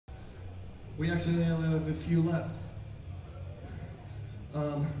We actually only have a few left.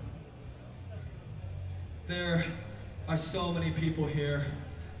 There are so many people here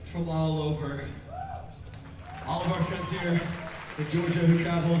from all over. All of our friends here in Georgia who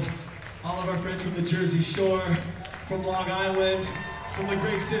traveled, all of our friends from the Jersey Shore, from Long Island, from the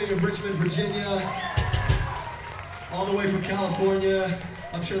great city of Richmond, Virginia, all the way from California.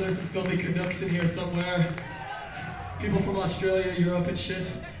 I'm sure there's some filthy Canucks in here somewhere. People from Australia, Europe, and shit,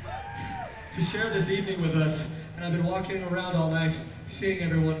 to share this evening with us. And I've been walking around all night, seeing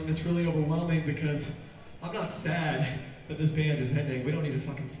everyone, and it's really overwhelming because I'm not sad that this band is ending. We don't need to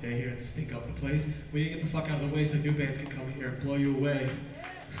fucking stay here and stink up the place. We need to get the fuck out of the way so new bands can come here and blow you away.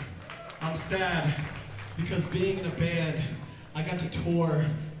 I'm sad because being in a band, I got to tour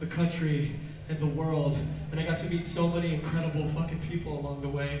the country and the world, and I got to meet so many incredible fucking people along the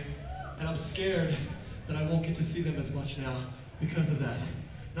way, and I'm scared that I won't get to see them as much now because of that.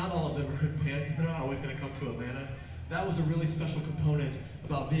 Not all of them are in bands, they're not always gonna come to Atlanta. That was a really special component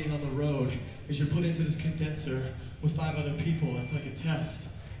about being on the road, is you're put into this condenser with 5 other people. It's like a test.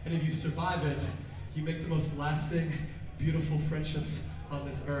 And if you survive it, you make the most lasting, beautiful friendships on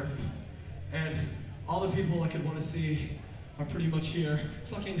this earth. And all the people I could want to see are pretty much here.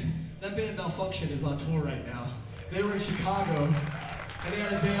 Fucking, that band Malfunction is on tour right now. They were in Chicago, and they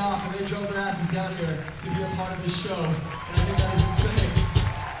had a day off, and they drove their asses down here to be a part of this show. And I think that is insane.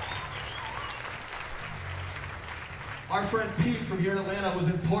 Our friend Pete from here in Atlanta was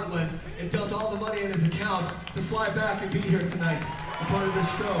in Portland and dumped all the money in his account to fly back and be here tonight, a part of this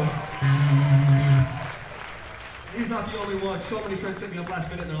show. He's not the only one. So many friends hit me up last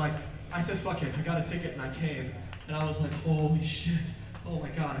minute and they're like, I said, fuck it, I got a ticket and I came. And I was like, holy shit. Oh my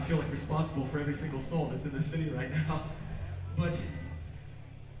God, I feel like responsible for every single soul that's in this city right now. But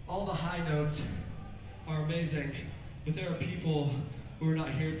all the high notes are amazing, but there are people who are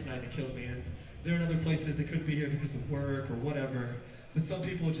not here tonight that kills me. And they're in other places that couldn't be here because of work or whatever. But some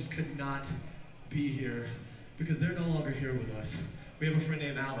people just could not be here because they're no longer here with us. We have a friend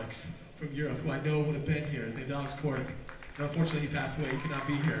named Alex from Europe who I know would have been here. His name's Alex Cork. And unfortunately, he passed away. He could not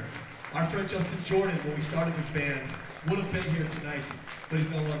be here. Our friend Justin Jordan, when we started this band, would have been here tonight, but he's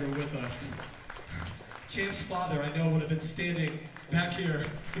no longer with us. Champ's father, I know, would have been standing back here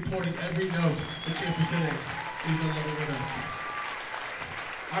supporting every note that Champ is hitting. He's no longer with us.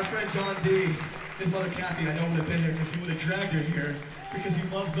 Our friend John D, his mother Kathy, I know would have been here because he would have dragged her here because he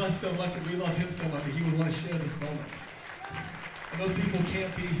loves us so much and we love him so much and he would want to share this moment. And those people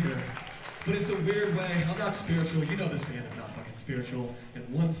can't be here. But it's a weird way. I'm not spiritual. You know this band is not fucking spiritual in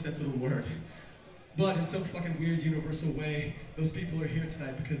one sense of the word. But in some fucking weird universal way, those people are here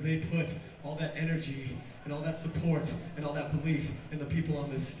tonight because they put all that energy and all that support and all that belief in the people on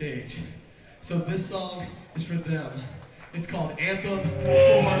this stage. So this song is for them. It's called Anthem for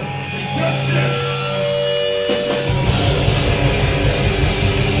Redemption.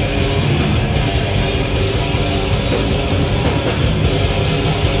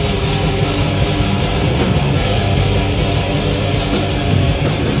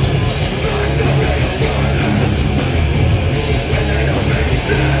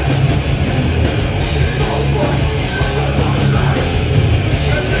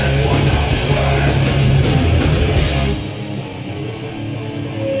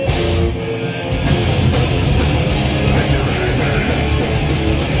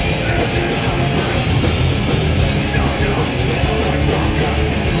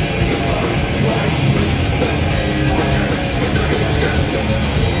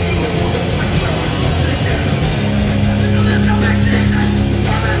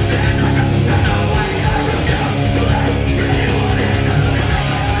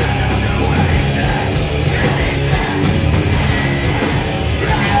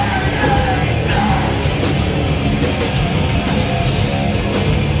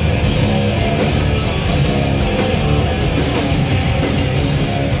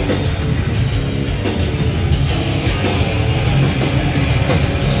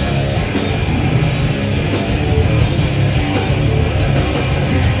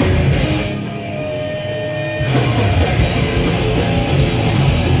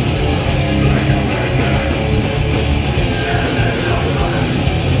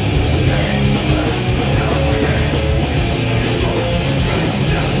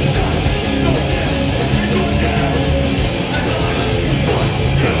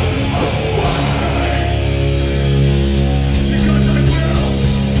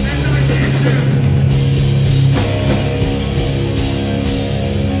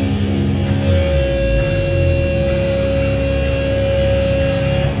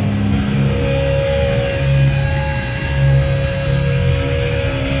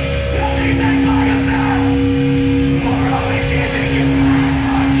 believe in God.